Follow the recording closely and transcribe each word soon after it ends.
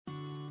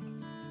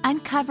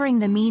uncovering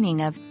the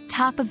meaning of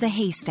top of the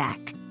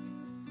haystack.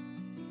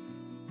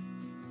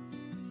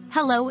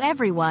 Hello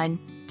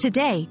everyone!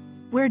 Today,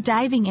 we're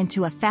diving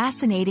into a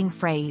fascinating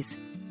phrase,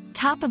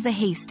 top of the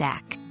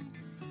haystack.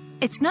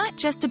 It's not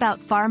just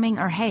about farming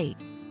or hay.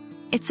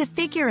 It's a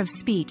figure of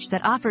speech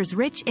that offers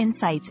rich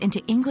insights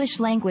into English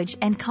language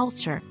and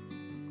culture.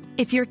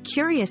 If you're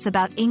curious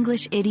about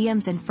English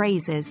idioms and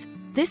phrases,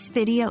 this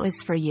video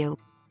is for you.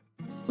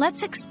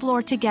 Let's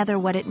explore together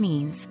what it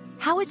means,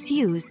 how it's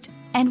used,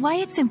 and why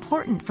it's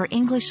important for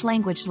English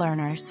language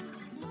learners.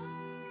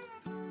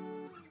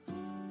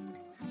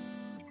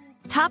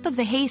 Top of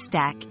the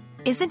haystack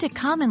isn't a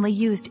commonly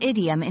used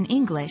idiom in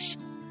English,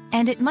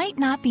 and it might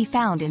not be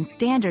found in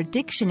standard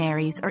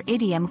dictionaries or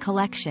idiom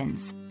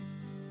collections.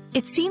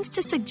 It seems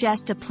to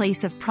suggest a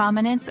place of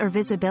prominence or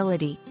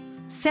visibility,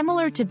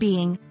 similar to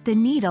being the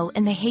needle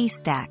in the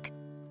haystack,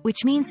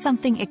 which means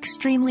something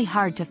extremely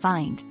hard to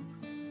find.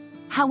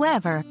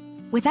 However,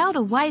 without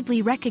a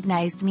widely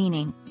recognized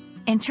meaning,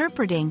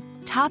 interpreting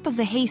top of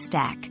the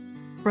haystack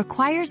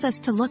requires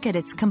us to look at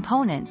its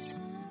components,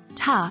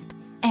 top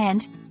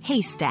and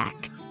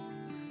haystack.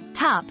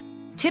 Top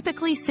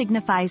typically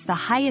signifies the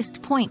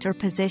highest point or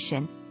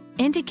position,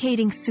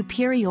 indicating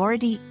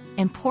superiority,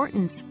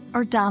 importance,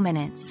 or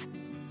dominance.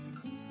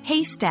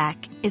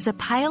 Haystack is a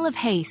pile of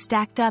hay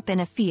stacked up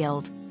in a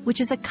field, which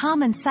is a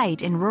common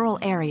sight in rural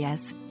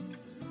areas.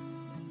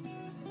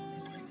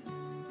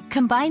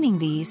 Combining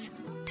these,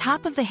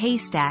 top of the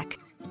haystack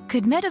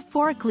could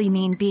metaphorically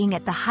mean being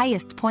at the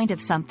highest point of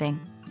something,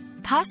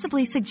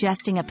 possibly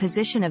suggesting a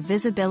position of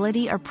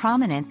visibility or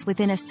prominence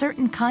within a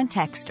certain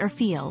context or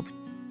field.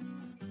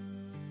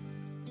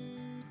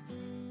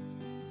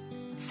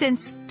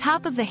 Since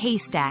top of the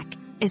haystack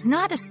is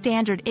not a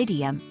standard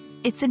idiom,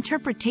 its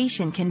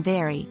interpretation can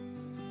vary.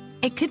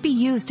 It could be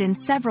used in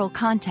several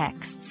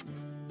contexts.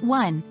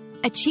 1.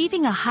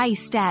 Achieving a high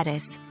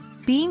status,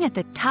 being at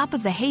the top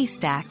of the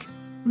haystack,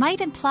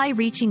 might imply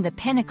reaching the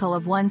pinnacle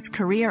of one's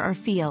career or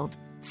field,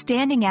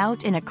 standing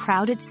out in a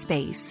crowded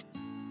space.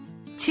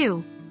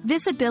 2.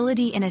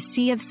 Visibility in a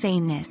sea of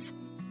sameness,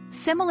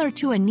 similar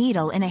to a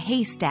needle in a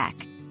haystack,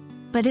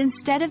 but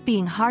instead of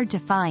being hard to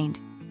find,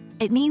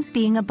 it means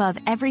being above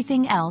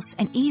everything else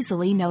and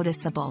easily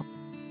noticeable.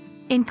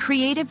 In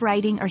creative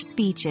writing or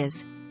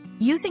speeches,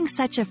 using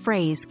such a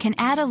phrase can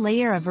add a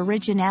layer of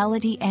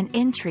originality and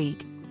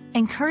intrigue,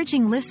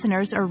 encouraging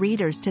listeners or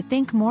readers to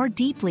think more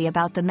deeply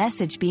about the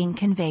message being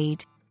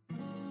conveyed.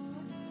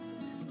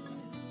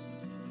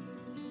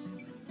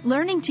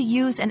 Learning to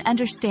use and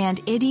understand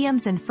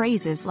idioms and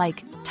phrases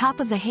like top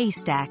of the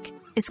haystack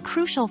is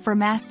crucial for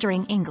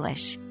mastering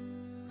English.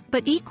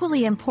 But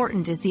equally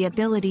important is the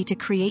ability to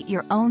create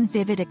your own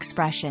vivid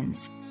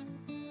expressions.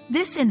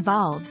 This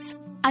involves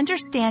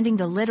understanding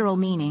the literal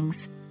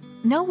meanings,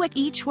 know what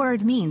each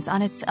word means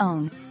on its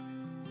own,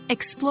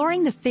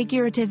 exploring the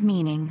figurative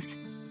meanings,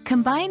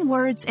 combine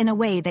words in a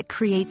way that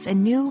creates a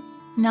new,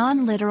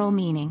 non-literal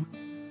meaning.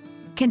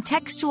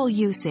 Contextual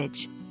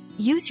usage.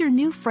 Use your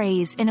new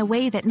phrase in a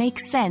way that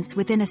makes sense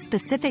within a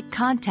specific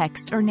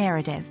context or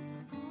narrative.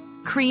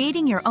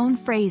 Creating your own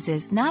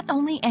phrases not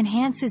only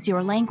enhances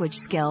your language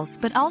skills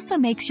but also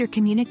makes your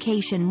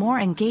communication more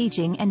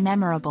engaging and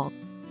memorable.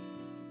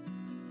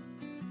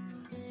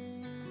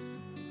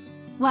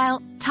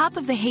 While top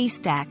of the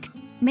haystack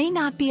may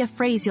not be a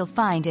phrase you'll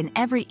find in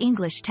every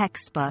English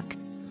textbook,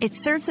 it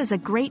serves as a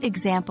great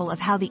example of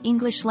how the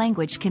English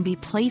language can be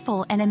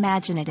playful and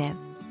imaginative.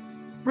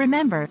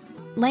 Remember,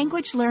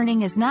 language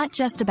learning is not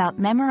just about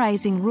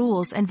memorizing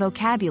rules and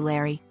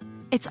vocabulary,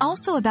 it's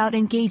also about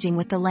engaging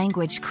with the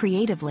language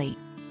creatively.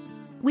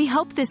 We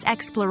hope this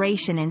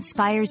exploration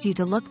inspires you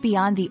to look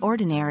beyond the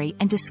ordinary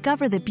and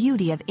discover the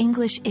beauty of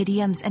English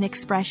idioms and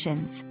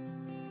expressions.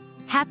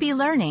 Happy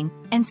learning,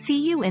 and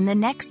see you in the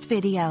next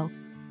video.